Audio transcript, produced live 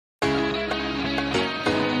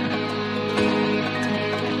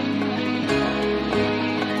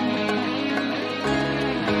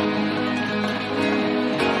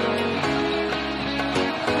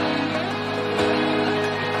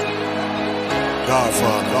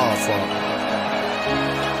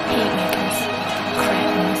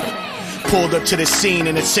Pulled up to the scene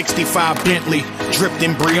in a 65 Bentley, dripped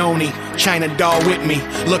in Brioni, China doll with me,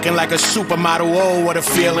 looking like a supermodel. Oh, what a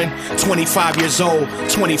feeling. 25 years old,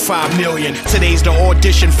 25 million. Today's the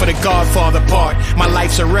audition for the Godfather part. My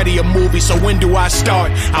life's already a movie, so when do I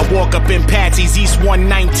start? I walk up in Patsy's, East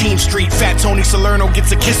 119th Street. Fat Tony Salerno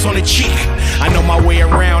gets a kiss on the cheek. I know my way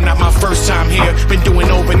around, not my first time here. Been doing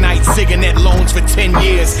overnight cigarette loans for 10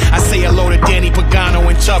 years. I say hello to Danny Pagano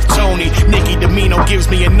and Tough Tony. Nicky Domino gives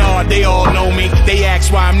me a nod, they all know me. They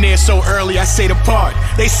ask why I'm there so early, I say the part.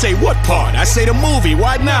 They say what part? I say the movie,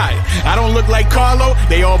 why not? I don't look like Carlo,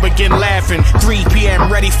 they all begin laughing. 3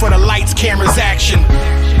 p.m. ready for the lights, cameras, action.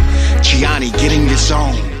 Gianni getting the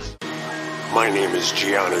zone. My name is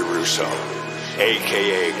Gianni Russo,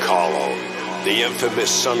 a.k.a. Carlo, the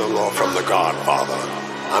infamous son-in-law from The Godfather.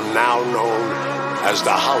 I'm now known as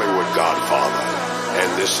the Hollywood Godfather,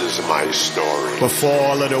 and this is my story. Before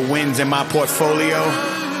all of the wins in my portfolio,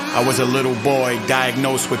 I was a little boy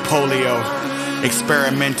diagnosed with polio.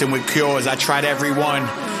 Experimenting with cures, I tried every one.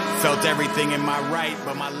 Felt everything in my right,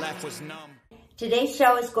 but my left was numb. Today's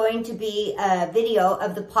show is going to be a video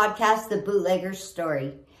of the podcast, The Bootlegger's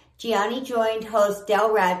Story. Gianni joined host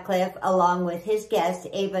Del Radcliffe along with his guest,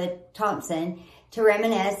 Ava Thompson, to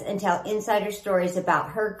reminisce and tell insider stories about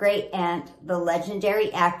her great aunt, the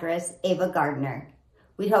legendary actress, Ava Gardner.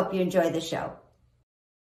 We hope you enjoy the show.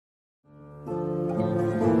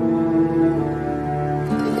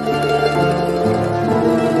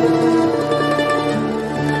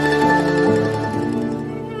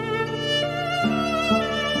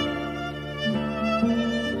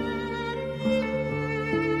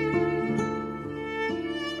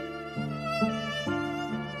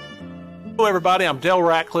 Hello everybody, I'm Del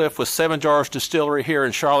Ratcliffe with Seven Jars Distillery here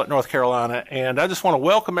in Charlotte, North Carolina, and I just want to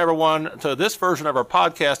welcome everyone to this version of our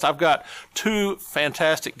podcast. I've got two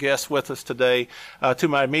fantastic guests with us today. To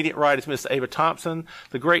my immediate right is Miss Ava Thompson,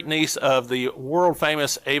 the great niece of the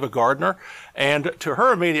world-famous Ava Gardner, and to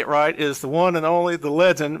her immediate right is the one and only, the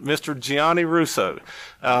legend, Mr. Gianni Russo.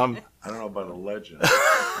 I don't know about a legend.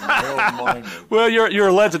 Well, you're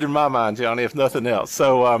a legend in my mind, Gianni, if nothing else.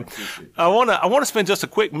 So I want to spend just a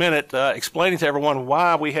quick minute explaining to everyone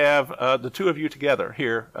why we have the two of you together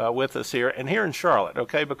here with us here and here in Charlotte.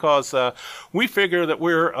 Okay, because we figure that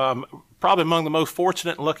we're probably among the most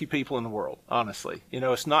fortunate and lucky people in the world. Honestly, you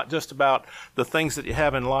know, it's not just about the things that you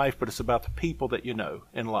have in life, but it's about the people that you know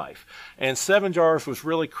in life. And Seven Jars was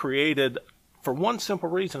really created for one simple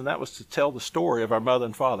reason, and that was to tell the story of our mother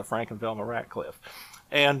and father, Frank and Velma Ratcliffe.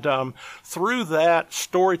 And through that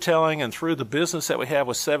storytelling and through the business that we have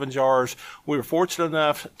with Seven Jars, we were fortunate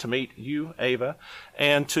enough to meet you, Ava,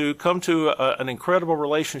 and to come to an incredible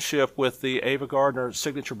relationship with the Ava Gardner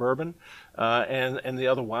Signature Bourbon and the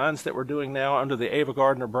other wines that we're doing now under the Ava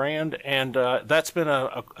Gardner brand. And that's been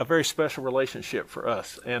a very special relationship for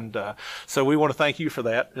us. And so we want to thank you for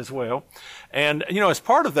that as well. And, you know, as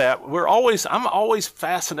part of that, I'm always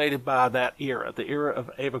fascinated by that era, the era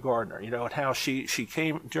of Ava Gardner, you know, and how she came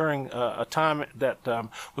during a time that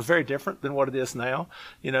was very different than what it is now,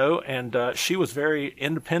 you know, and she was very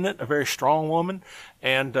independent, a very strong woman.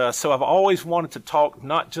 And so I've always wanted to talk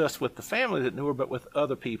not just with the family that knew her, but with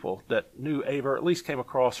other people that knew Ava, or at least came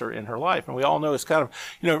across her in her life. And we all know it's kind of,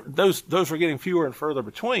 you know, those are getting fewer and further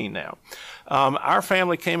between now. Our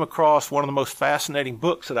family came across one of the most fascinating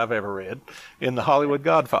books that I've ever read in The Hollywood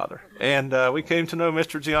Godfather. And we came to know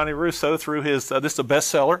Mr. Gianni Russo through his, this is a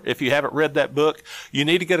bestseller. If you haven't read that book, you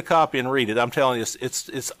need to get a copy and read it. I'm telling you,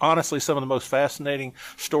 it's honestly some of the most fascinating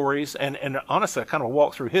stories. And honestly, a kind of a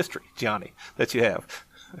walk through history, Gianni, that you have.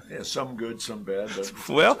 Yeah, some good, some bad, but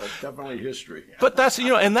well, definitely history. But that's, you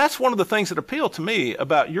know, and that's one of the things that appealed to me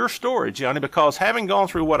about your story, Gianni, because having gone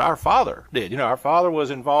through what our father did, you know, our father was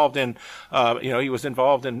involved in, he was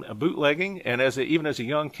involved in bootlegging, and even as a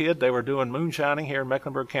young kid, they were doing moonshining here in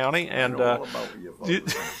Mecklenburg County, and I know all about what your father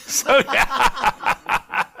so yeah.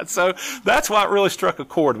 So that's what really struck a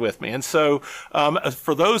chord with me. And so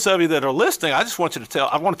for those of you that are listening, I want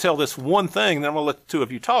to tell this one thing, then I'm going to let the two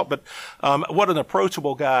of you talk, but what an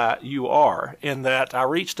approachable guy you are, in that I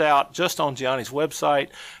reached out just on Gianni's website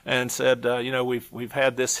and said, you know, we've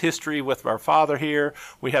had this history with our father here.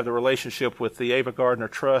 We have the relationship with the Ava Gardner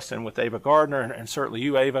Trust and with Ava Gardner, and certainly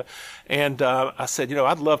you, Ava. And I said, you know,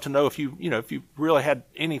 I'd love to know if you really had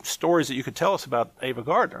any stories that you could tell us about Ava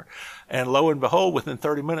Gardner. And lo and behold, within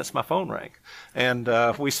 30 minutes, my phone rang. And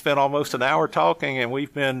we spent almost an hour talking, and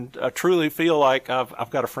we've been, truly feel like I've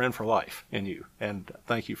got a friend for life in you. And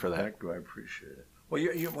thank you for that. Thank you, I appreciate it. Well,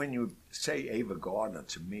 when you say Ava Gardner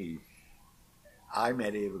to me, I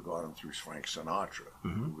met Ava Gardner through Frank Sinatra,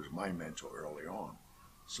 who was my mentor early on.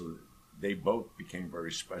 So they both became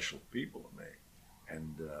very special people to me.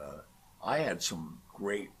 And I had some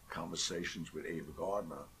great conversations with Ava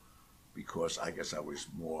Gardner because I guess I was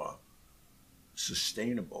more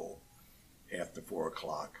sustainable after 4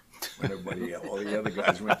 o'clock when everybody, all the other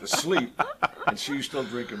guys went to sleep, and she was still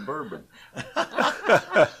drinking bourbon.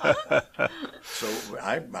 So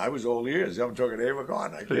I was all ears. I'm talking to Ava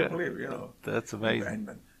Gardner. I can't believe it, That's amazing.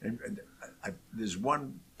 And there's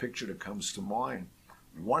one picture that comes to mind.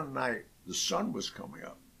 One night, the sun was coming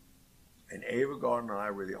up, and Ava Gardner and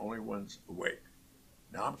I were the only ones awake.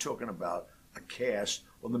 Now I'm talking about a cast.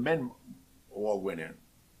 Well, the men all went in.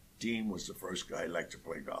 Dean was the first guy who liked to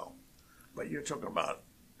play golf. But you're talking about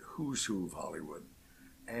who's who of Hollywood.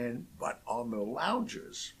 But on the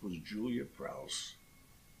lounges was Julia Prowse,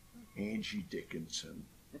 Angie Dickinson,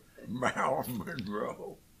 Marilyn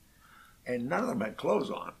Monroe, and none of them had clothes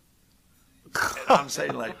on. And I'm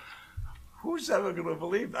saying, like, who's ever going to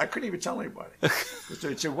believe that? I couldn't even tell anybody.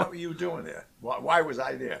 They'd say, what were you doing there? Why was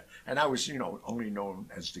I there? And I was, only known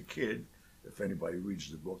as the kid. If anybody reads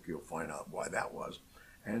the book, you'll find out why that was.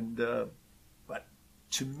 And but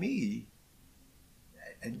to me,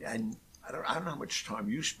 and I don't know how much time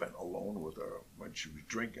you spent alone with her when she was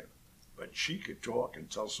drinking, but she could talk and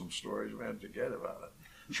tell some stories, man. Forget about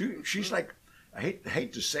it. She's like, I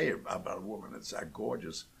hate to say it about a woman that's that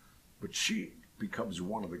gorgeous, but she becomes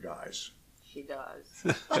one of the guys. She does.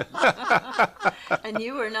 And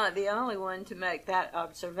you were not the only one to make that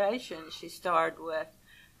observation. She starred with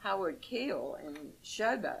Howard Keel in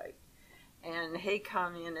Showboat. And he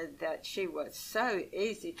commented that she was so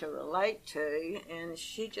easy to relate to, and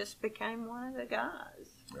she just became one of the guys.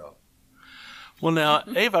 Yeah. Well, now,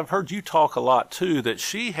 Ava, I've heard you talk a lot, too, that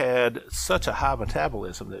she had such a high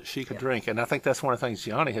metabolism that she could drink. And I think that's one of the things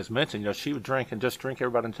Gianni has mentioned. She would drink and just drink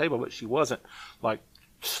everybody on the table, but she wasn't, like,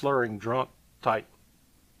 slurring drunk type.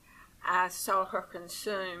 I saw her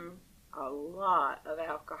consume a lot of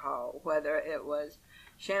alcohol, whether it was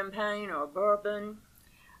champagne or bourbon.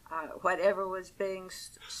 Whatever was being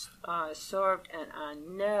served, and I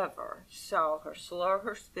never saw her slur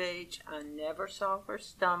her speech. I never saw her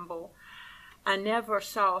stumble. I never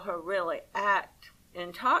saw her really act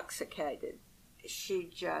intoxicated. She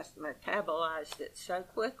just metabolized it so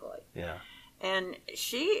quickly. Yeah. And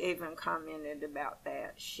she even commented about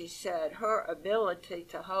that. She said her ability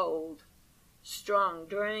to hold strong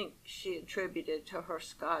drink she attributed to her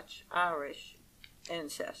Scotch-Irish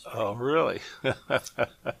ancestry. Oh, really? Well,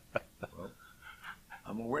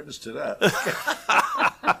 I'm a witness to that.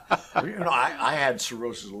 I had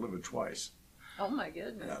cirrhosis of the liver twice. Oh, my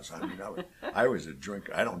goodness. Yes, I was a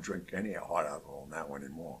drinker. I don't drink any hard alcohol now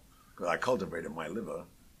anymore because I cultivated my liver.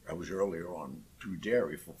 I was earlier on through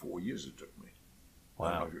dairy for 4 years it took me.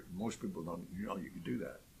 Wow. Most people don't, you can do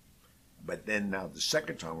that. But then now the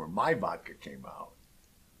second time when my vodka came out,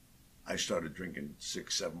 I started drinking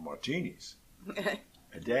 6, 7 martinis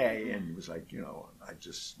a day, and it was like,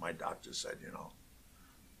 my doctor said,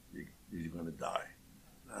 you're going to die.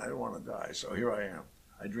 I don't want to die, so here I am.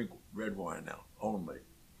 I drink red wine now, only.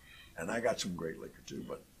 And I got some great liquor too,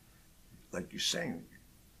 but like you're saying,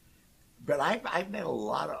 but I've met a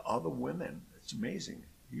lot of other women, it's amazing,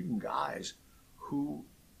 even guys, who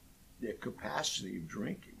their capacity of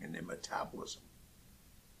drinking and their metabolism,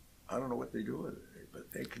 I don't know what they do with it,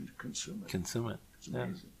 but they can consume it. It's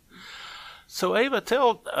amazing. Yeah. So, Ava,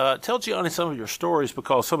 tell Gianni some of your stories,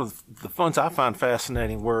 because some of the ones I find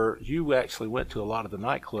fascinating were you actually went to a lot of the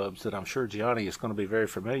nightclubs that I'm sure Gianni is going to be very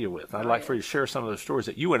familiar with. I'd like for you to share some of those stories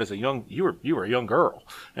that you went as you were a young girl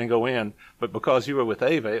and go in, but because you were with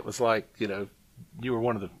Ava, it was like, you were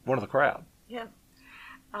one of the crowd. Yeah.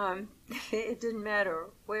 It didn't matter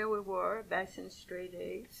where we were, Basin Street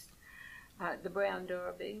East, the Brown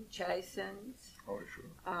Derby, Chasen's. Oh, sure.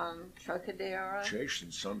 Trocadero.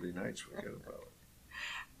 Chasen's Sunday nights, forget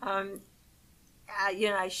about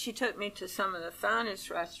it. She took me to some of the finest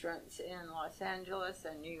restaurants in Los Angeles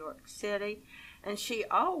and New York City, and she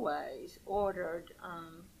always ordered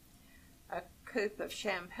a coupe of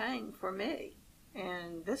champagne for me.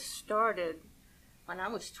 And this started when I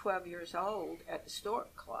was 12 years old at the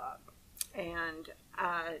Stork Club. And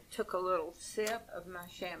I took a little sip of my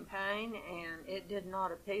champagne, and it did not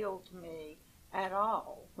appeal to me at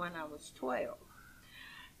all when I was 12.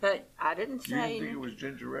 But I didn't say... You didn't think it was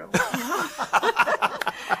ginger ale?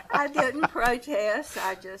 I didn't protest.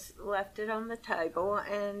 I just left it on the table,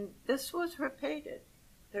 and this was repeated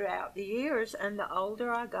throughout the years. And the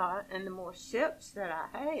older I got and the more sips that I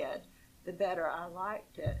had, the better I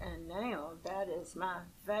liked it. And now that is my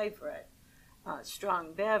favorite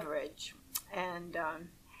strong beverage. And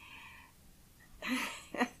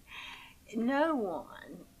no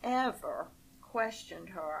one ever questioned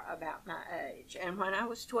her about my age. And when I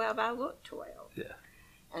was 12, I looked 12. Yeah.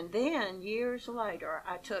 And then years later,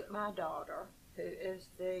 I took my daughter, who is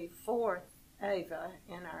the fourth Ava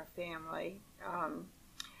in our family,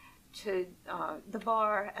 to the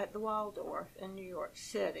bar at the Waldorf in New York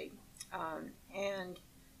City. And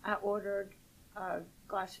I ordered a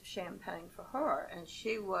glass of champagne for her, and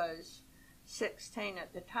she was 16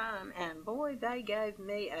 at the time, and boy, they gave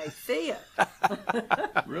me a fit.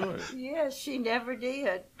 Really? Yes, she never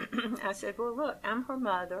did. I said, well, look, I'm her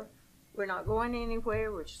mother. We're not going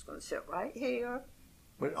anywhere. We're just going to sit right here.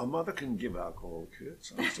 But a mother can give alcohol to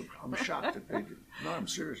kids. I'm shocked that they did. No, I'm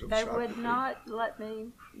serious. They would not let me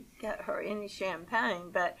get her any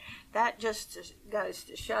champagne, but that just goes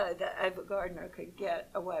to show that Ava Gardner could get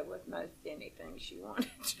away with most anything she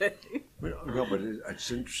wanted to. No, but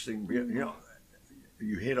it's interesting. You know,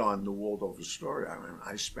 you hit on the Waldorf Astoria. I mean,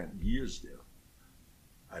 I spent years there.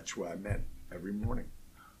 That's where I met every morning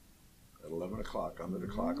at 11 o'clock. Under the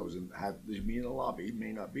clock, I was had me in the lobby. He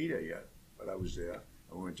may not be there yet, but I was there.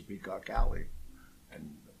 I went to Peacock Alley,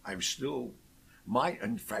 and I'm still,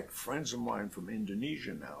 in fact, friends of mine from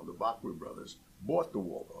Indonesia now, the Bakri brothers, bought the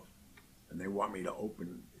Waldorf, and they want me to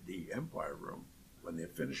open the Empire Room when they're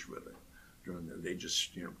finished with it. They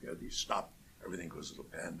just, they stopped everything because of the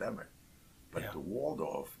pandemic. But the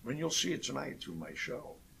Waldorf, and you'll see it tonight through my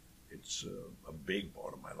show, it's a big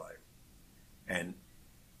part of my life. And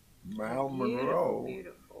Marilyn Monroe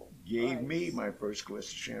gave me my first glass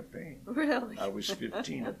of champagne. Really? I was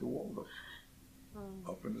 15 at the Waldorf,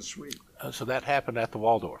 up in the suite. So that happened at the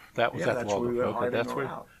Waldorf. That was at the Waldorf. Where we were hiding her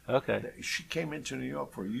out. out. Okay. She came into New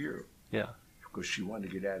York for a year. Yeah. Because she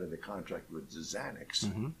wanted to get out of the contract with the Xanax.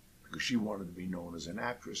 Because she wanted to be known as an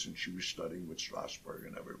actress, and she was studying with Strasberg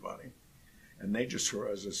and everybody. And they just saw her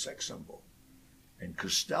as a sex symbol. And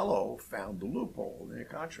Costello found the loophole in their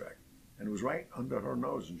contract. And it was right under her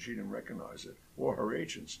nose, and she didn't recognize it, or her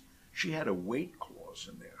agents. She had a weight clause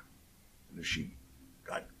in there. And if she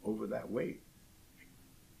got over that weight,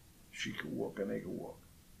 she could walk and they could walk.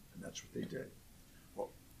 And that's what they did.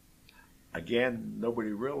 Well, again,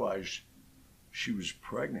 nobody realized she was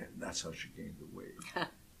pregnant, and that's how she gained the weight,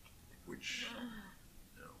 which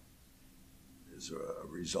is a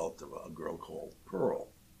result of a girl called Pearl,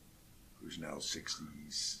 who's now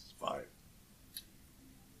 65.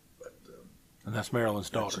 And that's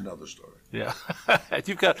Marilyn's daughter. That's another story. Yeah,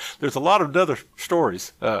 there's a lot of other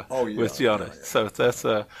stories with Gianni. Yeah. So that's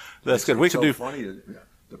good. We can do funny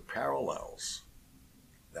the parallels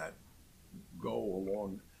that go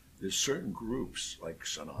along. There's certain groups like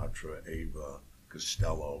Sinatra, Ava,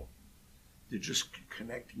 Costello. They're just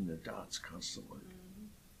connecting the dots constantly.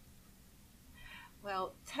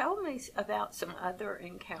 Well, tell me about some other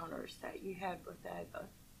encounters that you had with Ava.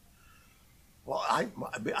 Well,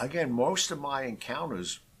 again, most of my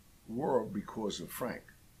encounters were because of Frank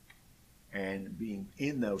and being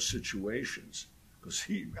in those situations, because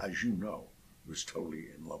he, as you know, was totally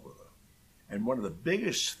in love with her. And one of the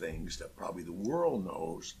biggest things that probably the world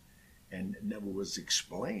knows and never was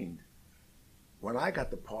explained, when I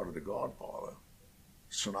got the part of The Godfather,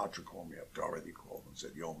 Sinatra called me up, Dorothy called and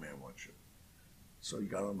said, "Yo, man wants you." So he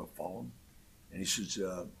got on the phone, and he says,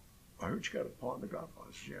 "I heard you got a part in The Godfather."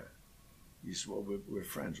 I said, "Yeah." He said, "Well, we're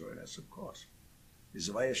friends, right?" I said, "Of course." He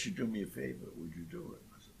said, "If I asked you to do me a favor, would you do it?"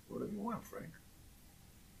 I said, "Whatever you want, Frank."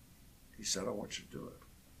 He said, "I want you to do it."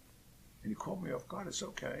 And he called me off guard. I said,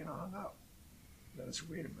 "Okay," and I hung up. Then I said,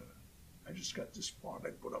 "Wait a minute. I just got this part. I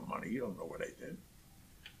put up money. You don't know what I did."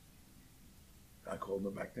 I called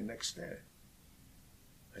him back the next day.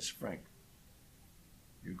 I said, "Frank,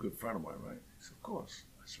 you're a good friend of mine, right?" He said, "Of course."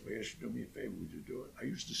 I said, "If I asked you to do me a favor, would you do it?" I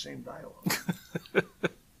used the same dialogue.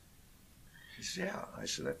 He said, "Yeah." I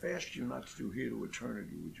said, "If I asked you not to do Here to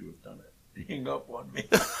Eternity, would you have done it?" He hung up on me.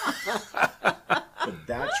 But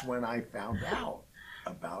that's when I found out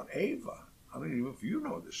about Ava. I don't even know if you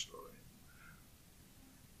know this story.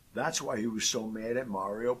 That's why he was so mad at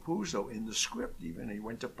Mario Puzo in the script, even. He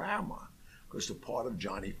went to Paramount, because the part of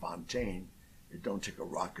Johnny Fontaine, it don't take a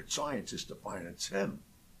rocket scientist to find it's him.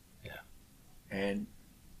 Yeah. And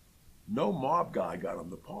no mob guy got him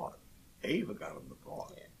the part. Ava got him the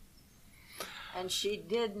part. Yeah. And she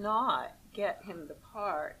did not get him the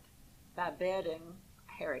part by betting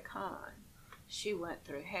Harry Conn. She went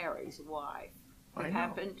through Harry's wife, who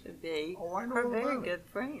happened to be her very good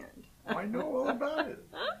friend. I know all about it.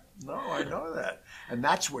 No, I know that. And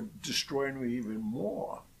that's what destroyed me even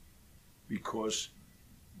more, because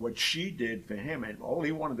what she did for him, and all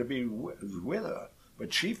he wanted to be with her,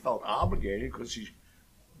 But she felt obligated because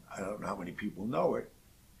I don't know how many people know it,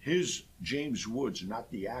 his James Woods, not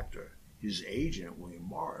the actor, his agent, William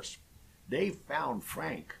Morris, they found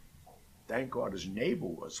Frank. Thank God his neighbor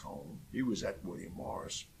was home. He was at William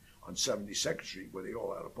Morris on 72nd Street where they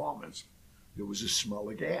all had apartments. There was a smell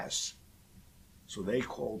of gas. So they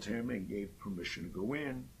called him and gave permission to go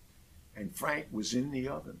in. And Frank was in the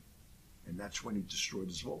oven. And that's when he destroyed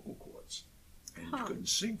his vocal cords. And he couldn't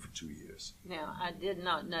sing for 2 years. Now, I did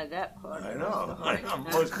not know that part. I know.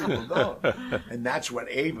 Most people don't. And that's what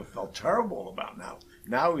Ava felt terrible about now.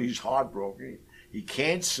 Now he's heartbroken. He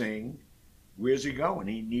can't sing. Where's he going?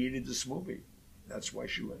 He needed this movie. That's why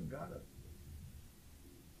she went and got it.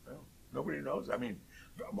 Well, nobody knows. I mean,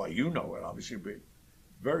 well, you know it, obviously, but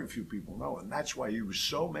very few people know. And that's why he was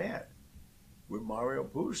so mad with Mario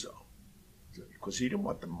Puzo. Because he didn't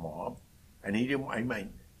want the mob. And he didn't, I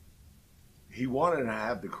mean, he wanted to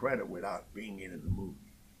have the credit without being in the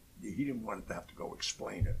movie. He didn't want to have to go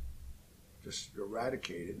explain it. Just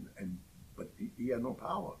eradicate it. But he had no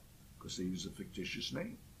power because he used a fictitious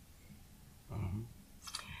name. Mm-hmm.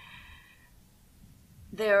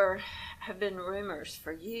 There have been rumors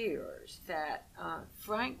for years that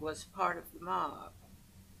Frank was part of the mob.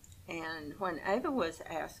 And when Ava was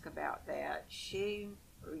asked about that, she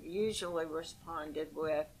usually responded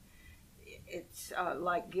with, it's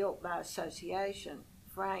like guilt by association.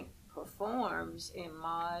 Frank performs in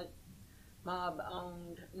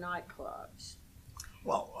mob-owned nightclubs.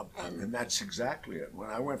 Well, and that's exactly it. When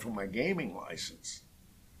I went for my gaming license,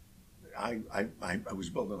 I was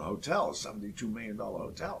building a hotel, a $72 million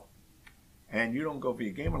hotel. And you don't go for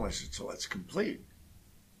your gaming license until it's complete.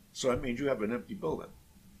 So that means you have an empty building.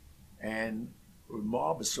 And with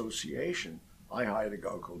mob association, I hired a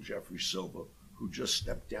guy called Jeffrey Silver, who just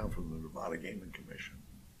stepped down from the Nevada Gaming Commission.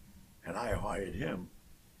 And I hired him.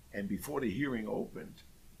 And before the hearing opened,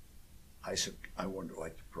 I said, I wanted to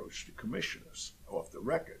like to approach the commissioners off the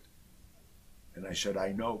record. And I said,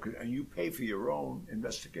 I know, and you pay for your own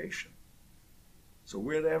investigation. So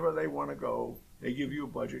wherever they want to go, they give you a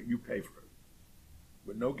budget, you pay for it.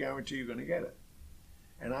 With no guarantee you're going to get it.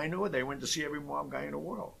 And I knew they went to see every mob guy in the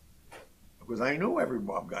world. Because I knew every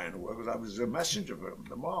mob guy in the world, because I was a messenger for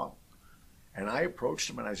the mob. And I approached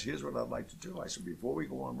him and I said, here's what I'd like to do. I said, before we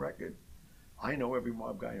go on record, I know every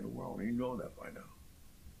mob guy in the world, and you know that by now.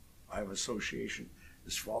 I have association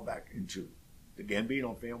as far back into the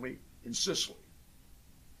Gambino family in Sicily.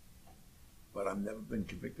 But I've never been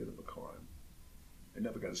convicted of a crime. I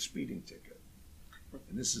never got a speeding ticket.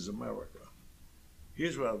 And this is America.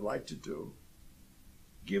 Here's what I'd like to do.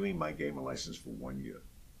 Give me my gaming license for 1 year.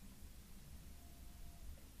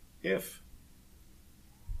 If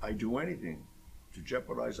I do anything to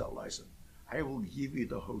jeopardize that license, I will give you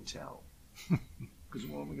the hotel. Because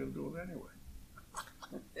what am I going to do it anyway?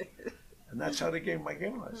 And that's how they gave my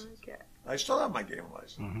gaming license. Okay. I still have my gaming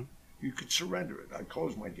license. Mm-hmm. You could surrender it. I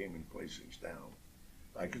closed my gaming places down.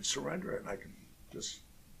 I could surrender it, and I could just.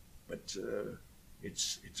 But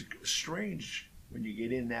it's strange when you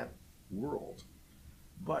get in that world.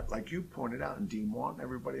 But like you pointed out, and Dean Martin,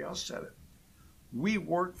 everybody else said it. We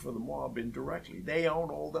work for the mob indirectly. They own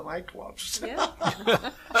all the nightclubs. Yeah.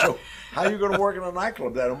 So how are you going to work in a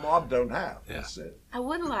nightclub that a mob don't have? Yeah. That's it. I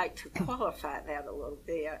would like to qualify that a little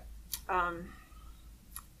bit. I'm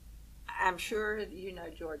sure you know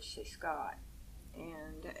George C. Scott,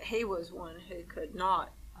 and he was one who could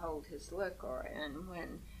not hold his liquor, and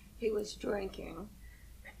when he was drinking,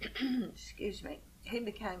 excuse me, he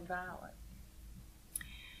became violent.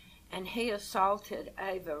 And he assaulted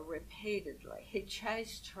Ava repeatedly. He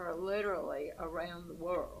chased her literally around the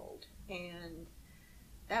world, and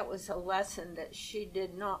that was a lesson that she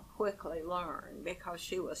did not quickly learn because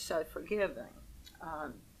she was so forgiving.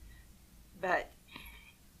 But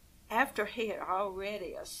after he had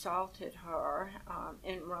already assaulted her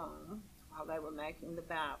in Rome while they were making the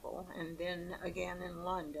Bible, and then again in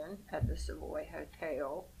London at the Savoy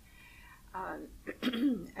Hotel,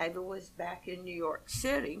 Ava was back in New York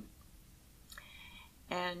City,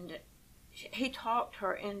 and he talked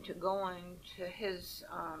her into going to his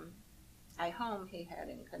a home he had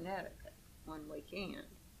in Connecticut one weekend.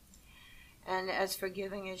 And as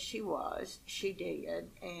forgiving as she was, she did.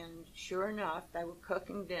 And sure enough, they were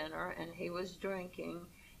cooking dinner, and he was drinking,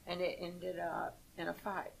 and it ended up in a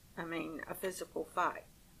fight. I mean, a physical fight.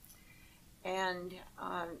 And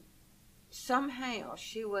somehow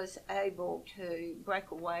she was able to break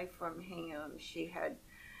away from him. She had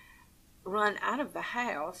run out of the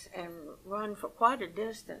house and run for quite a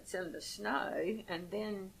distance in the snow, and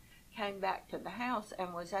then came back to the house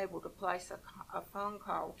and was able to place a phone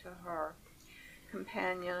call to her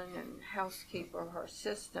companion and housekeeper, her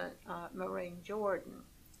assistant, Maureen Jordan.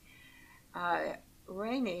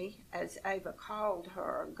 Renee, as Ava called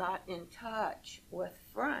her, got in touch with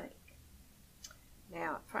Frank.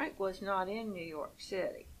 Now, Frank was not in New York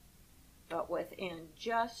City, but within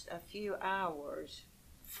just a few hours,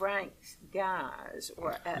 Frank's guys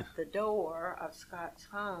were at the door of Scott's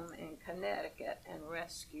home in Connecticut and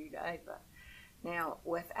rescued Ava. Now,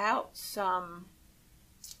 without some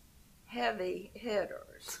heavy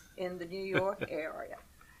hitters in the New York area,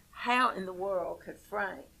 how in the world could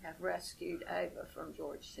Frank have rescued Ava from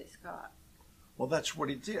George C. Scott? Well, that's what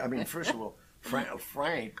he did. I mean, first of all,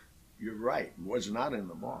 Frank, you're right, was not in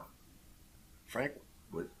the mob. Frank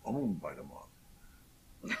was owned by the mob.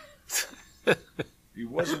 He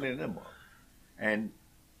wasn't in the mob. And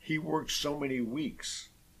he worked so many weeks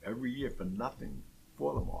every year for nothing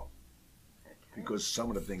for the mob. Okay. Because some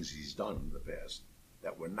of the things he's done in the past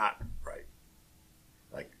that were not right.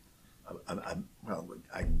 Like,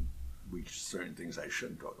 I reach certain things I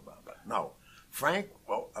shouldn't talk about. But no, Frank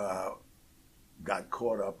got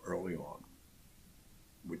caught up early on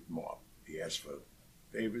with mob. He asked for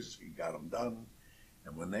favors, he got them done,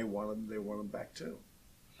 and when they want him back too.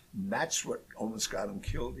 And that's what almost got him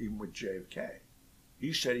killed, even with JFK.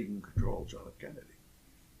 He said he can control John F. Kennedy.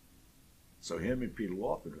 So him and Peter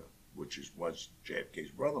Lawford, which was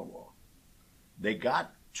JFK's brother-in-law, they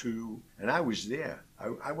got to, and I was there.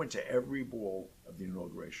 I went to every ball of the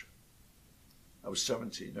inauguration. I was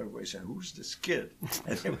 17. Everybody saying, "Who's this kid?"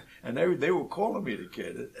 And they were calling me the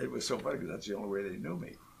kid. It was so funny because that's the only way they knew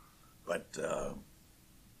me. But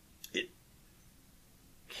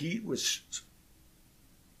he was,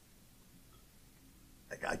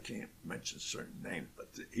 like, I can't mention certain names, but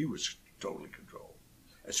he was totally controlled.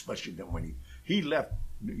 Especially then when he left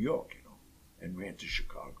New York, and ran to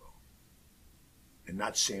Chicago. And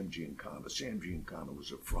not Sam Giancana. Sam Giancana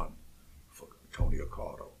was a front for Tony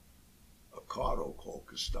Accardo. Accardo called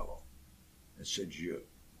Costello and said, your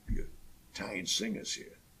Italian singer's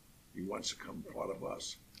here. He wants to come part of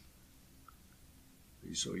us.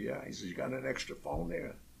 He said, yeah. He said, you got an extra phone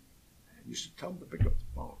there? And he said, tell him to pick up the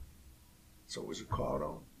phone. So it was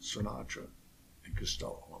Accardo, Sinatra, and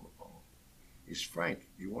Costello on the phone. He said, Frank,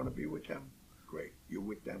 you want to be with them? Great. You're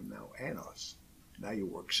with them now and us. Now you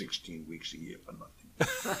work 16 weeks a year for nothing.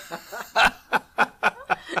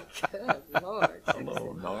 Good Lord.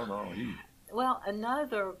 Hello, no. Well,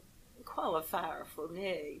 another qualifier for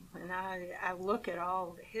me, when I look at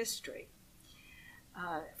all the history,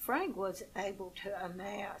 Frank was able to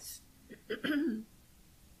amass,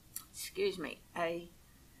 a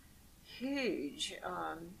huge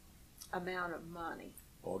amount of money.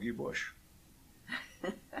 Augie Bush.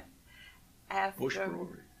 After, Bush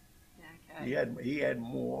Brewery. Okay. He had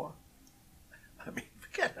more. I mean,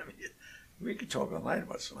 we could talk all night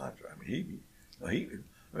about Sinatra. I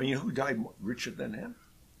mean, who died richer than him?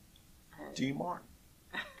 Dean Martin.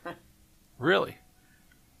 Really?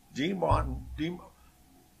 Dean Martin.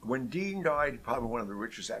 When Dean died, probably one of the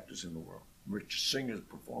richest actors in the world, richest singers,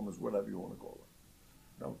 performers, whatever you want to call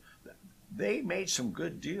it. No, they made some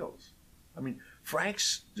good deals. I mean,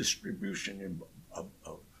 Frank's distribution of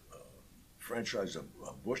franchise of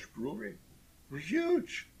Bush Brewery was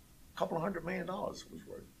huge. A couple of $100 million it was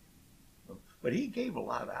worth. But he gave a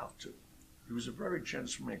lot out too. He was a very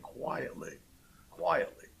generous man, quietly.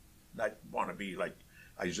 Not want to be like,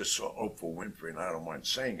 I just saw Oprah Winfrey, and I don't mind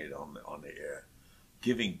saying it on the air,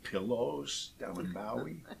 giving pillows down in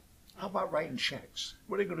Maui. How about writing checks?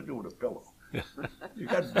 What are they going to do with a pillow? You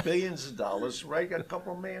got billions of dollars, right? You got a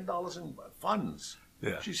couple of $1 million in funds.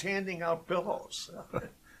 Yeah. She's handing out pillows.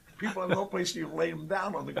 People have no place to lay them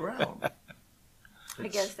down on the ground. I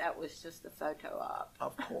guess that was just a photo op.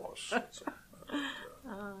 Of course.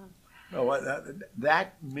 No,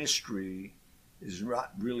 that mystery is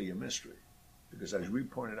not really a mystery. Because as we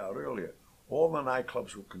pointed out earlier, all the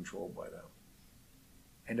nightclubs were controlled by them.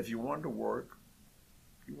 And if you wanted to work,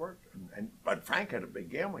 you worked. But Frank had a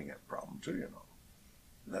big gambling problem too,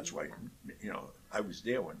 And that's why, I was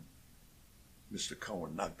there when Mr.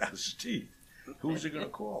 Cohen knocked out his teeth. Who was he going to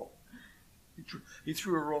call? He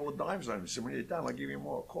threw a roll of dimes on him. He said, when you're done, I'll give you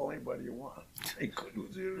more. Call anybody you want. He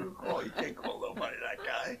couldn't call. You can't call nobody, that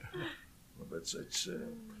guy. But it's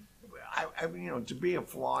to be a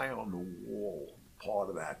fly on the wall, part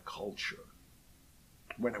of that culture,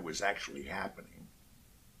 when it was actually happening,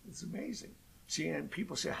 it's amazing. See, and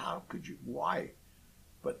people say, how could you, why?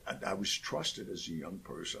 But I was trusted as a young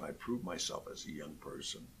person. I proved myself as a young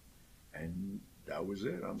person. And that was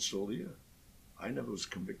it. I'm still here. I never was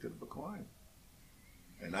convicted of a crime.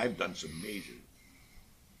 And I've done some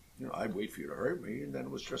I'd wait for you to hurt me, and then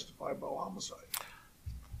it was justifiable homicide.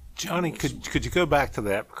 Johnny, could you go back to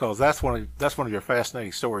that, because that's one of your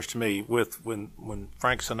fascinating stories to me, with when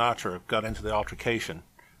Frank Sinatra got into the altercation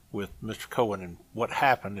with Mr. Cohen and what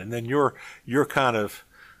happened, and then your kind of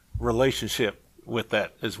relationship with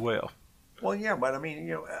that as well. Well, yeah, but I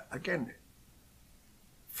mean, again,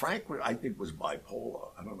 Frank, I think, was bipolar.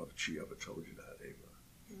 I don't know if she ever told you that, Ava.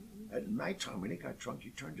 Mm-hmm. At nighttime, when he got drunk, he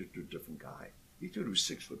turned into a different guy. He thought he was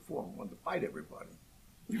 6'4" and wanted to fight everybody.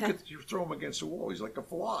 You throw him against the wall, he's like a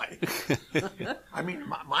fly. I mean,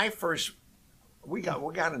 my first, we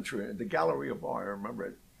got into the Galleria bar. I remember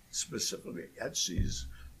it specifically at Caesars.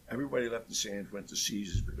 Everybody left the Sands, went to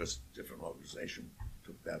Caesars because a different organization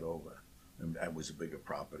took that over, and that was a bigger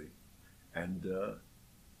property. And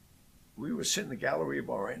we were sitting in the Galleria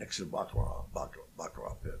bar right next to the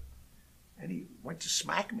Baccarat pit, and he went to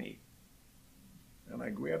smack me, and I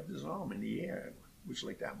grabbed his arm in the air, which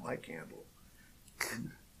like that mic handle.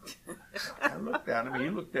 And I looked at him, and he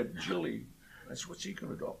looked at Jilly. I said, "What's he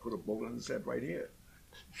going to do? I'll put a bullet in his head right here."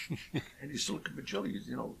 And he's looking for Jilly,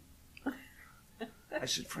 I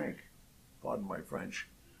said, "Frank, pardon my French.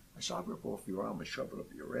 I said, I'll rip off your arm and shove it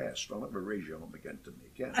up your ass. Don't ever raise your arm again to me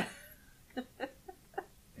again."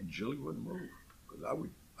 And Jilly wouldn't move, because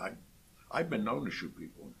I've been known to shoot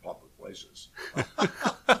people in public places.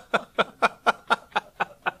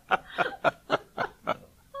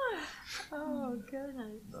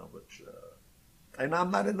 No, but and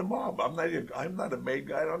I'm not in the mob. I'm not a made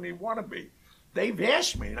guy. I don't even want to be. They've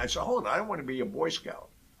asked me, and I said, "Hold on, I don't want to be a Boy Scout.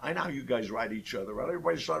 I know you guys rat each other out.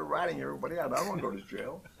 Everybody started ratting everybody out. I don't want to go to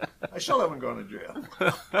jail. I still haven't gone to jail."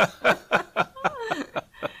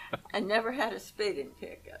 I never had a speeding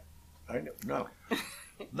ticket. No,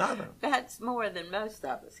 none. That's more than most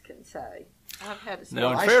of us can say. I've had a speeding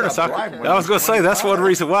No, in fairness, I was going to say that's one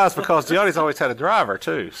reason why, is because Gianni's always had a driver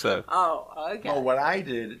too. So. Oh, okay. Well, what I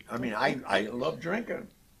did, I mean, I love drinking,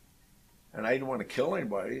 and I didn't want to kill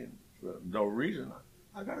anybody for no reason.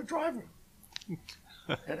 I got a driver. And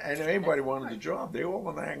if anybody wanted the job, they all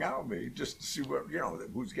want to hang out with me just to see what,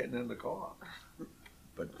 who's getting in the car.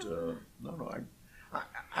 But no,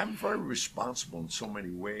 I'm very responsible in so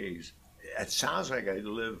many ways. It sounds like I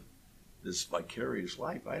live this vicarious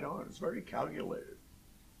life. I don't. It's very calculated.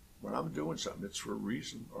 When I'm doing something, it's for a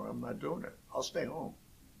reason, or I'm not doing it. I'll stay home.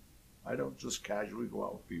 I don't just casually go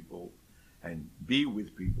out with people and be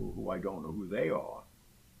with people who I don't know who they are.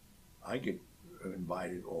 I get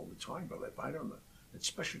invited all the time, but if I don't know,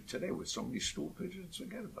 especially today with so many stool pigeons,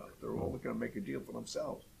 forget about it. They're all going to make a deal for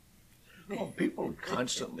themselves. Well, people are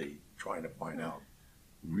constantly trying to find out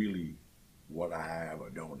really what I have or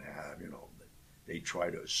don't have. They try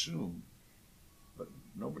to assume, but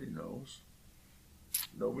nobody knows.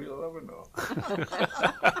 Nobody will ever know.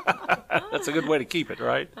 That's a good way to keep it,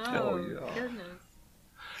 right? Oh, yeah. Goodness.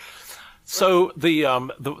 So the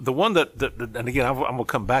one that and again, I'm going to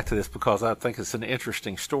come back to this because I think it's an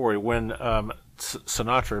interesting story. When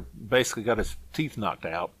Sinatra basically got his teeth knocked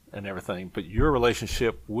out and everything, but your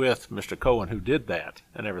relationship with Mr. Cohen, who did that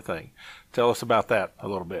and everything, tell us about that a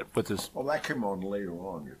little bit. With this, well, that came on later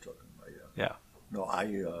on. You're talking about, yeah. No,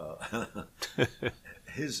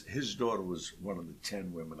 his daughter was one of the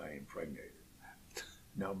 10 women I impregnated.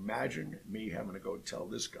 Now imagine me having to go tell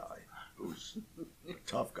this guy, who's a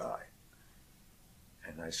tough guy,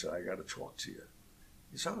 and I said, "I got to talk to you."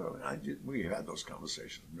 He said, we had those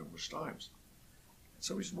conversations numerous times.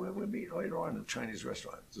 So we said, "We'll meet later on in a Chinese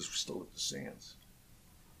restaurant." This was still at the Sands.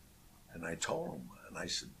 And I told him, and I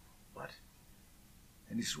said, "What?"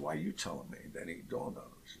 And he said, "Why are you telling me?" And then he dawned on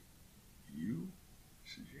him. He said, "You?" I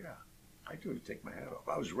said, "Yeah, I do take my hat off."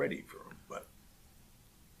 I was ready for him, but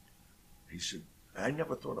he said, I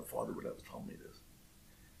never thought a father would ever tell me this.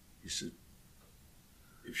 He said,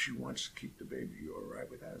 "If she wants to keep the baby, you're all right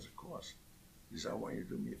with that?" As of course. He said, "I want you to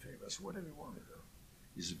do me a favor." I said, "Whatever you want me to do."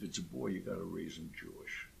 He said, "If it's a boy, you got to raise him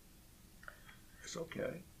Jewish." I said,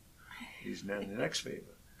 "Okay." He said, "Now the next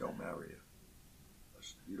favor, don't marry her." I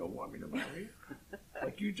said, "You don't want me to marry her?"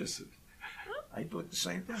 Like you just said. I do the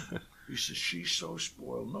same thing. He says, "She's so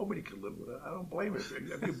spoiled, nobody can live with her." I don't blame her.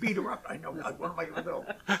 If you beat her up, I know. What am I going to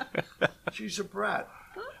do? She's a brat.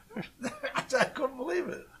 I couldn't believe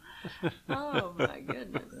it. Oh, my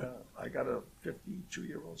goodness. Yeah, I got a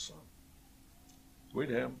 52-year-old son with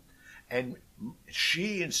him. And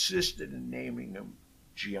she insisted in naming him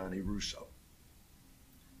Gianni Russo.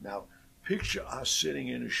 Now, picture us sitting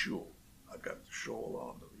in a shul. I've got the shawl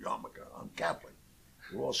on, the yarmulke. I'm Catholic.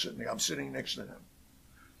 We're all sitting there. I'm sitting next to him.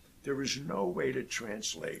 There is no way to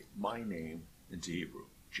translate my name into Hebrew,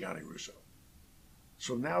 Gianni Russo.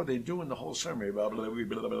 So now they're doing the whole ceremony, blah, blah, blah,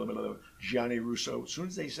 blah, blah, blah, blah, Gianni Russo. As soon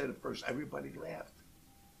as they said it first, everybody laughed.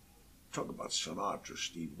 Talk about Sinatra,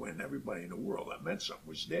 Steve Wynn, everybody in the world that meant something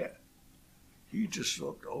was there. He just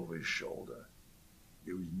looked over his shoulder.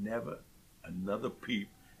 There was never another peep,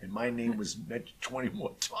 and my name was mentioned 20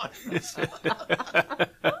 more times. They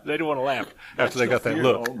didn't want to laugh after they got that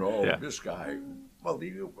look. Oh, no, this guy. Well,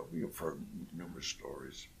 we've heard numerous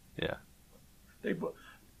stories. Yeah.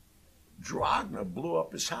 Dragna blew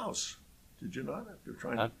up his house. Did you know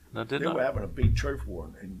that? They were having a big turf war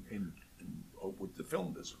with the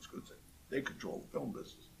film business because they control the film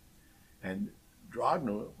business. And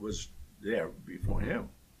Dragna was there before him,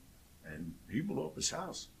 and he blew up his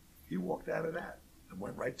house. He walked out of that and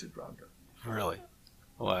went right to Dragna. Really?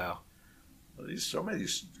 Wow. Well, some of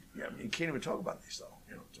these, you can't even talk about these though.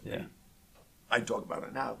 To me. I talk about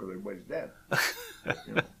it now because everybody's dead.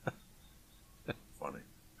 Funny.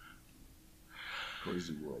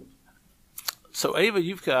 Crazy world. So, Ava,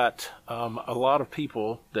 you've got a lot of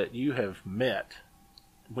people that you have met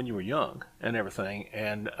when you were young and everything.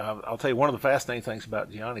 And I'll tell you, one of the fascinating things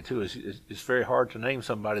about Gianni, too, is it's very hard to name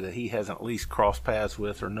somebody that he hasn't at least crossed paths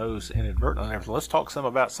with or knows inadvertently and everything. Let's talk some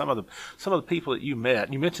about some of the people that you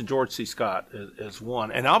met. You mentioned George C. Scott as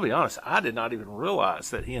one. And I'll be honest, I did not even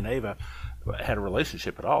realize that he and Ava had a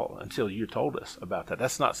relationship at all until you told us about that.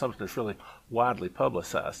 That's not something that's really widely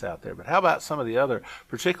publicized out there. But how about some of the other,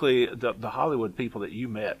 particularly the Hollywood people that you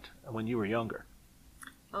met when you were younger?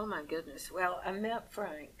 Oh, my goodness. Well, I met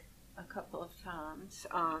Frank a couple of times,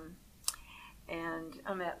 and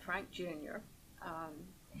I met Frank Jr.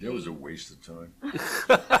 That was a waste of time.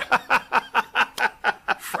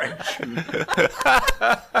 Frank Jr.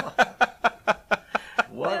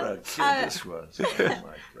 What a kid this was. Oh, my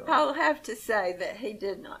God. I'll have to say that he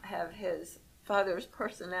did not have his father's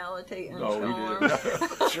personality and charm. No, he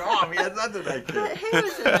didn't. Charm, he had none of that kid. But he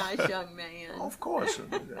was a nice young man. Of course.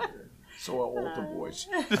 So are all the boys.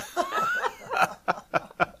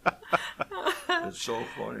 It's so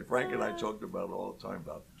funny. Frank and I talked about it all the time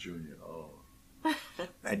about the junior. Oh.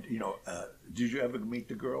 And, did you ever meet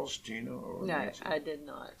the girls, Tina? Or no, Nancy? I did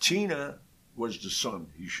not. Tina was the son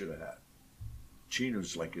he should have had. Tina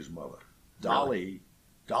was like his mother. Dolly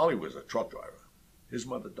was a truck driver. His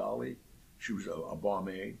mother, Dolly, she was a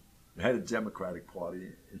barmaid. Had a Democratic Party.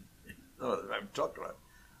 I'm talking about.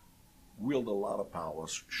 Wielded a lot of power,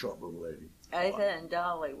 short little lady. Ava and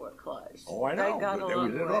Dolly were close. Oh, I know. They got They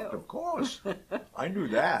along were well. up, of course. I knew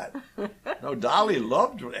that. No, Dolly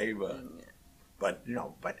loved Ava. But,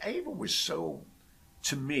 but Ava was so,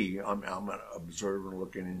 to me, I'm an observer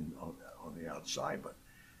looking in on the outside, but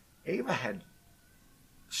Ava had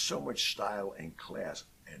so much style and class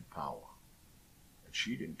and power. And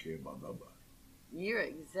she didn't care about nobody. You're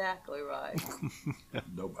exactly right.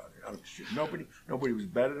 Nobody was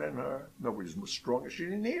better than her. Nobody was stronger. She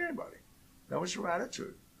didn't need anybody. That was her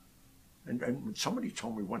attitude. And somebody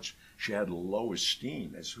told me once she had low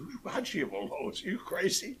esteem. I said, how'd she have a low esteem? Are you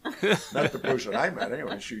crazy? Not the person I met.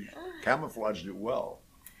 Anyway, she camouflaged it well.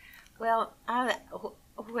 Well,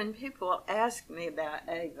 when people ask me about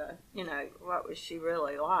Ava, what was she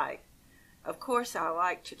really like? Of course, I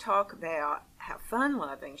like to talk about how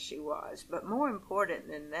fun-loving she was, but more important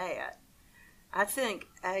than that, I think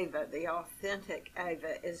Ava, the authentic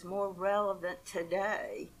Ava, is more relevant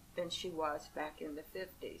today than she was back in the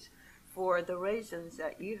 50s for the reasons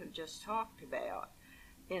that you have just talked about.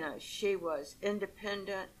 She was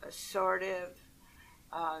independent, assertive,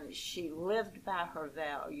 she lived by her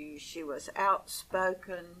values, she was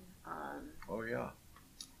outspoken. Oh, yeah.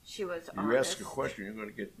 She was You honest. ask a question, you're going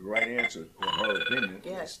to get the right answer or her opinion.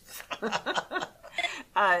 Yes.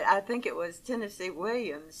 I think it was Tennessee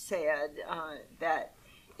Williams said that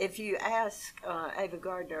if you ask Ava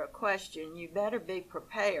Gardner a question, you better be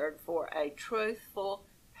prepared for a truthful,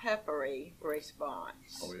 peppery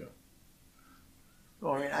response. Oh, yeah. No,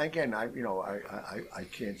 I mean, again, I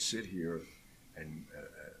can't sit here and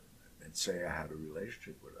say I had a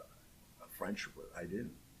relationship with her, a friendship with her. I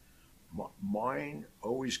didn't. Mine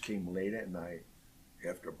always came late at night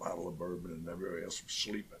after a bottle of bourbon and everybody else was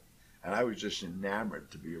sleeping. And I was just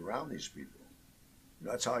enamored to be around these people.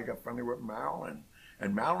 That's how I got friendly with Marilyn.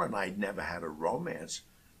 And Marilyn and I never had a romance.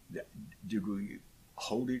 Did we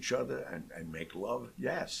hold each other and make love?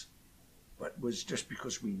 Yes. But it was just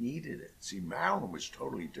because we needed it. See, Marilyn was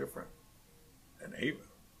totally different than Ava.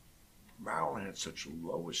 Marilyn had such a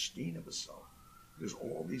low esteem of herself. There's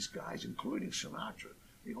all these guys, including Sinatra.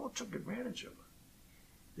 They all took advantage of her.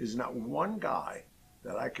 There's not one guy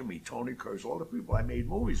that I can meet, Tony Curtis, all the people I made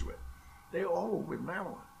movies with, they all were with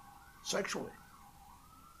Marilyn, sexually.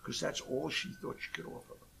 Because that's all she thought she could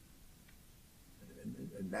offer them.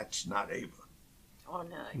 and that's not Ava. Oh,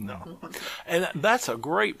 no. No. And that's a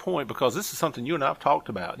great point, because this is something you and I have talked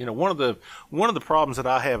about. You know, one of the problems that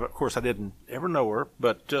I have, of course, I didn't ever know her,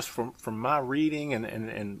 but just from my reading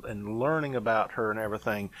and learning about her and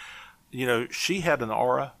everything, you know, she had an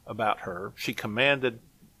aura about her. She commanded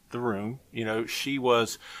the room. You know, she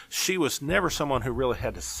was never someone who really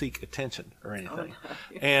had to seek attention or anything. Oh,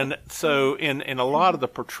 no. And so in a lot of the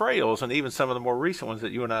portrayals, and even some of the more recent ones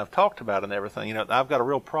that you and I have talked about and everything, you know, I've got a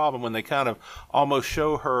real problem when they kind of almost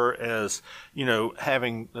show her as, you know,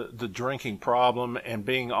 having the drinking problem and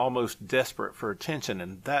being almost desperate for attention,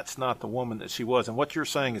 and that's not the woman that she was. And what you're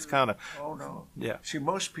saying is kind of... Oh, no. Yeah. See,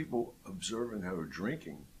 most people observing her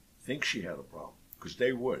drinking think she had a problem, because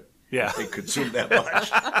they would. Yeah, they consumed that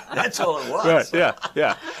much. That's all it was. Right. Yeah.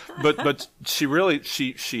 Yeah. But she really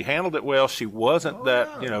she handled it well. She wasn't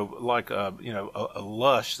you know, like a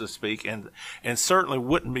lush, so to speak, and certainly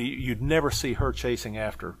wouldn't be. You'd never see her chasing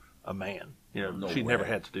after a man. You know, she never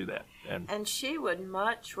had to do that. And she would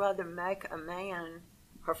much rather make a man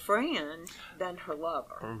her friend than her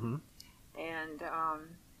lover. Mm-hmm. And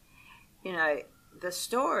you know, the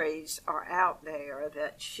stories are out there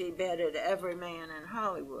that she bedded every man in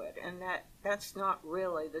Hollywood, and that's not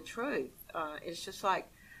really the truth. It's just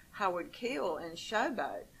like Howard Keel and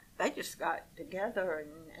Showboat. They just got together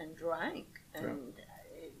and drank, and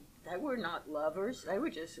they were not lovers. They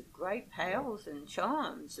were just great pals and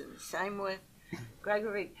chums, and same with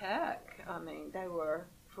Gregory Peck. I mean, they were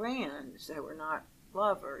friends. They were not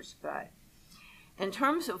lovers, but... In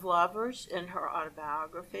terms of lovers, in her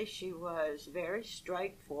autobiography, she was very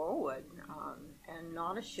straightforward and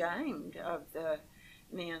not ashamed of the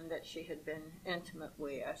men that she had been intimate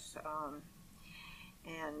with.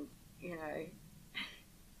 And, you know...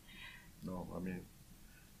 No, I mean...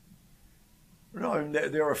 No, I mean,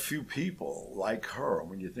 there are a few people like her.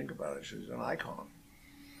 When you think about it, she's an icon.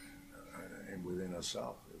 And within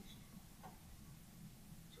herself.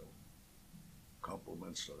 So,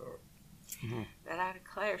 compliments to her. Mm-hmm. But I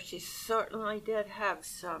declare, she certainly did have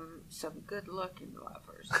some good-looking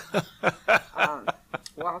lovers.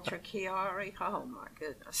 Walter Chiari, oh my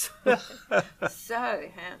goodness, so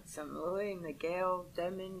handsome. Louis Miguel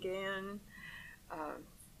Dominguez,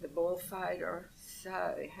 the bullfighter,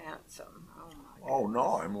 so handsome. Oh my goodness. Oh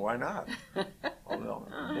no, I mean, why not? Oh no,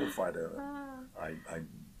 the bullfighter. I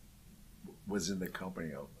was in the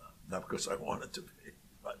company of, not because I wanted to be.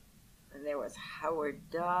 And there was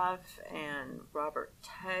Howard Duff and Robert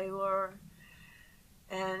Taylor.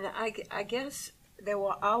 And I guess there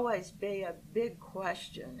will always be a big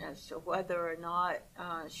question as to whether or not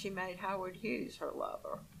she made Howard Hughes her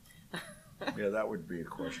lover. Yeah, that would be a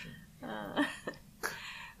question.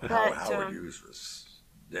 But Howard Hughes was,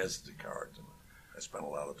 that's the character. I spent a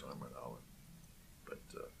lot of time with Howard.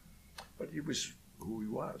 But he was who he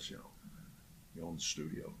was, you know. He owned the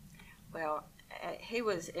studio. Well, he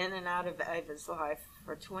was in and out of Ava's life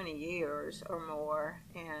for 20 years or more,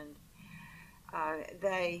 and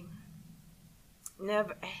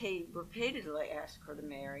he repeatedly asked her to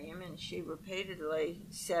marry him, and she repeatedly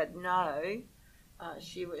said no.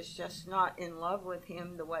 She was just not in love with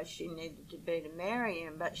him the way she needed to be to marry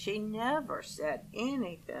him, but she never said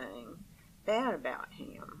anything bad about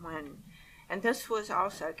him. And this was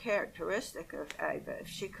also characteristic of Ava. If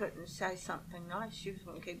she couldn't say something nice, she was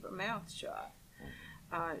going to keep her mouth shut.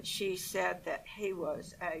 She said that he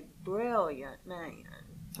was a brilliant man,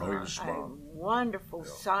 he was smart. A wonderful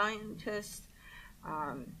scientist,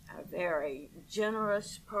 a very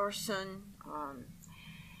generous person,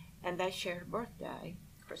 and they shared a birthday,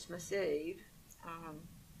 Christmas Eve.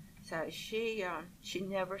 So she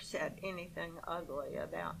never said anything ugly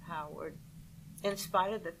about Howard, in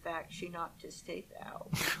spite of the fact she knocked his teeth out.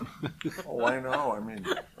 Oh, I know. I mean,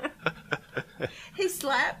 he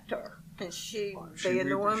slapped her, and she being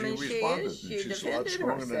the woman she is, she defended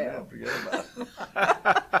herself.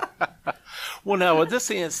 Well, now, in this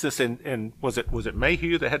instance, and was it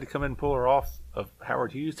Mayhew that had to come in and pull her off of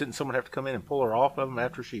Howard Hughes? Didn't someone have to come in and pull her off of him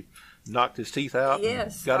after she knocked his teeth out?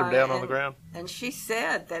 Yes, and got him down on the ground. And she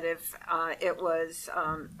said that if it was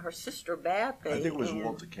her sister Bappy, I think it was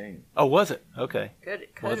Walter Kane. Oh, was it? Okay. Could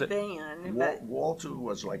have been. Walter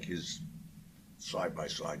was like his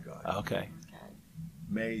side-by-side guy. Okay.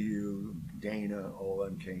 Mayhew, Dana, all of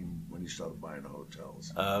them came when he started buying the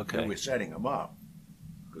hotels. Okay. They were setting him up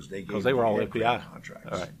because they were all FBI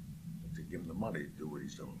contracts. All right. To give him the money to do what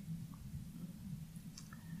he's doing.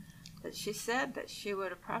 But she said that she would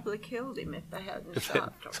have probably killed him if they hadn't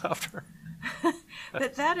stopped her.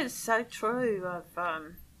 But that is so true of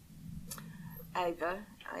Ava.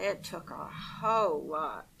 It took a whole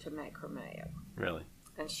lot to make her mad. Really?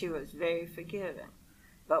 And she was very forgiving.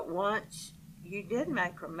 But once you did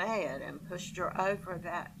make her mad and pushed her over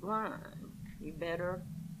that line, you better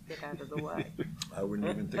get out of the way. I wouldn't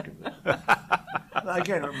even think of it.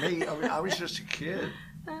 Again, me, I mean, I was just a kid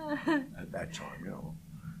at that time, you know.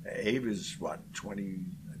 Ava's, what,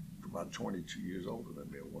 about 22 years older than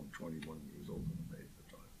me, or 21 years older than me at the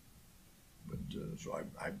time. But, so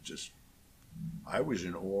I was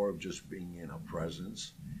in awe of just being in her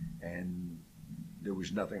presence, and there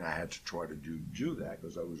was nothing I had to try to do that,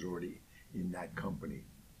 because I was already in that company.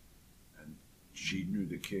 And she knew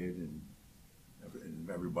the kid, and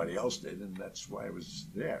everybody else did, and that's why I was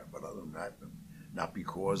there. But other than that, not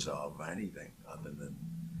because of anything, other than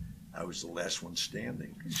I was the last one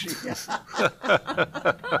standing.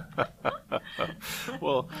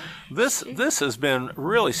 Well, this has been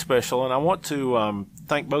really special, and I want to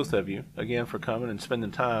thank both of you again for coming and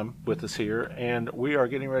spending time with us here. And we are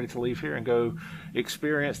getting ready to leave here and go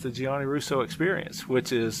experience the Gianni Russo experience,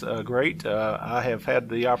 which is great. I have had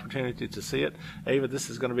the opportunity to see it. Ava, this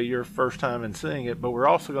is going to be your first time in seeing it, but we're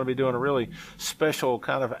also going to be doing a really special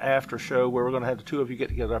kind of after show where we're going to have the two of you get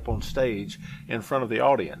together up on stage in front of the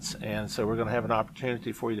audience. And so we're going to have an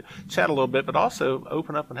opportunity for you to chat a little bit, but also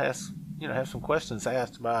open up and have some questions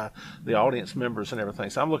asked by the audience members and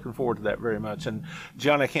everything. So I'm looking forward to that very much. And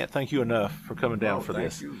Gianni, I can't thank you enough for coming down for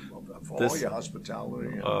this. Thank you for all your hospitality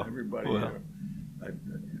and everybody here.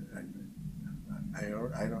 I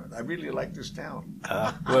really like this town.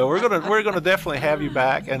 Well, we're gonna definitely have you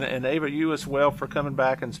back, and Ava, you as well, for coming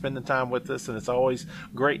back and spending time with us. And it's always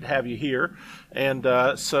great to have you here. And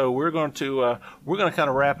so we're going to kind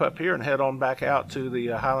of wrap up here and head on back out to the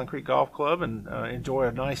Highland Creek Golf Club and enjoy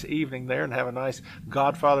a nice evening there and have a nice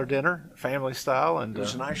Godfather dinner, family style. And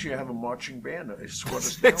it's nice you have a marching band.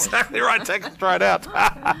 Exactly right. Take us right out.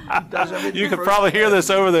 You can probably hear this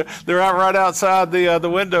over there. They're out right outside the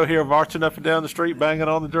window here, marching up and down the street, banging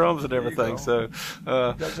on the drums and everything. So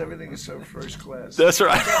does everything so first class. That's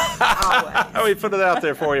right. We put it out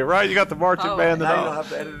there for you, right? You got the marching band and now all. You don't have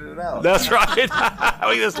to edit it out. That's right.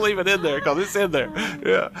 We just leave it in there because it's in there.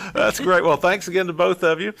 Yeah, that's great. Well, thanks again to both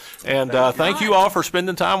of you, and thank you all for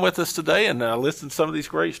spending time with us today and listening to some of these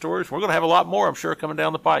great stories. We're going to have a lot more, I'm sure, coming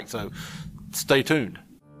down the pike. So stay tuned.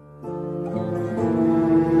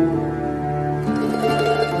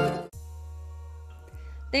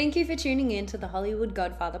 Thank you for tuning in to the Hollywood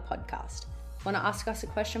Godfather podcast. Want to ask us a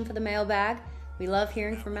question for the mailbag? We love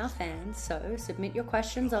hearing from our fans, so submit your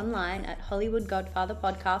questions online at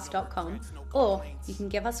hollywoodgodfatherpodcast.com, or you can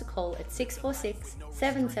give us a call at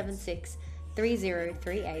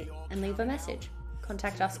 646-776-3038 and leave a message.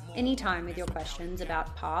 Contact us anytime with your questions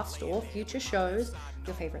about past or future shows,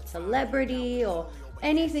 your favorite celebrity, or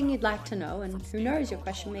anything you'd like to know, and who knows, your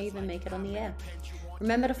question may even make it on the air.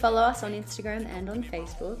 Remember to follow us on Instagram and on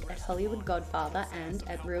Facebook at Hollywood Godfather and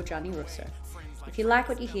at Real Gianni Russo. If you like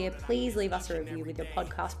what you hear, please leave us a review with your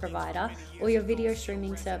podcast provider or your video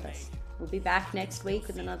streaming service. We'll be back next week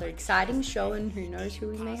with another exciting show, and who knows who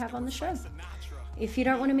we may have on the show. If you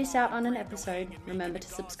don't want to miss out on an episode, remember to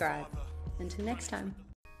subscribe. Until next time.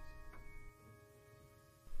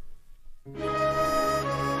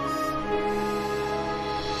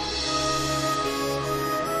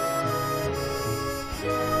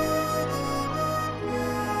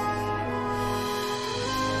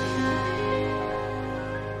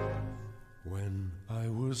 When I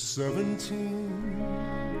was 17,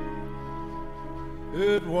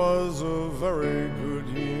 it was a very good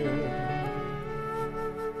year.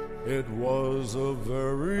 It was a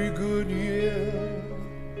very good year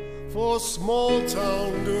for small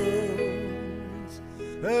town girls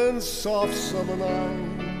and soft summer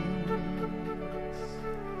nights.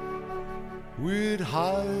 We'd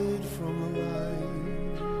hide from the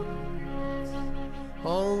lights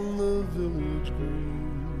on the village green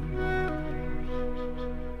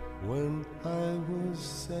when I was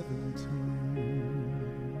 17.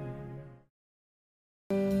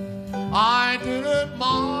 I didn't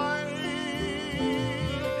mind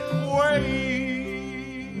waiting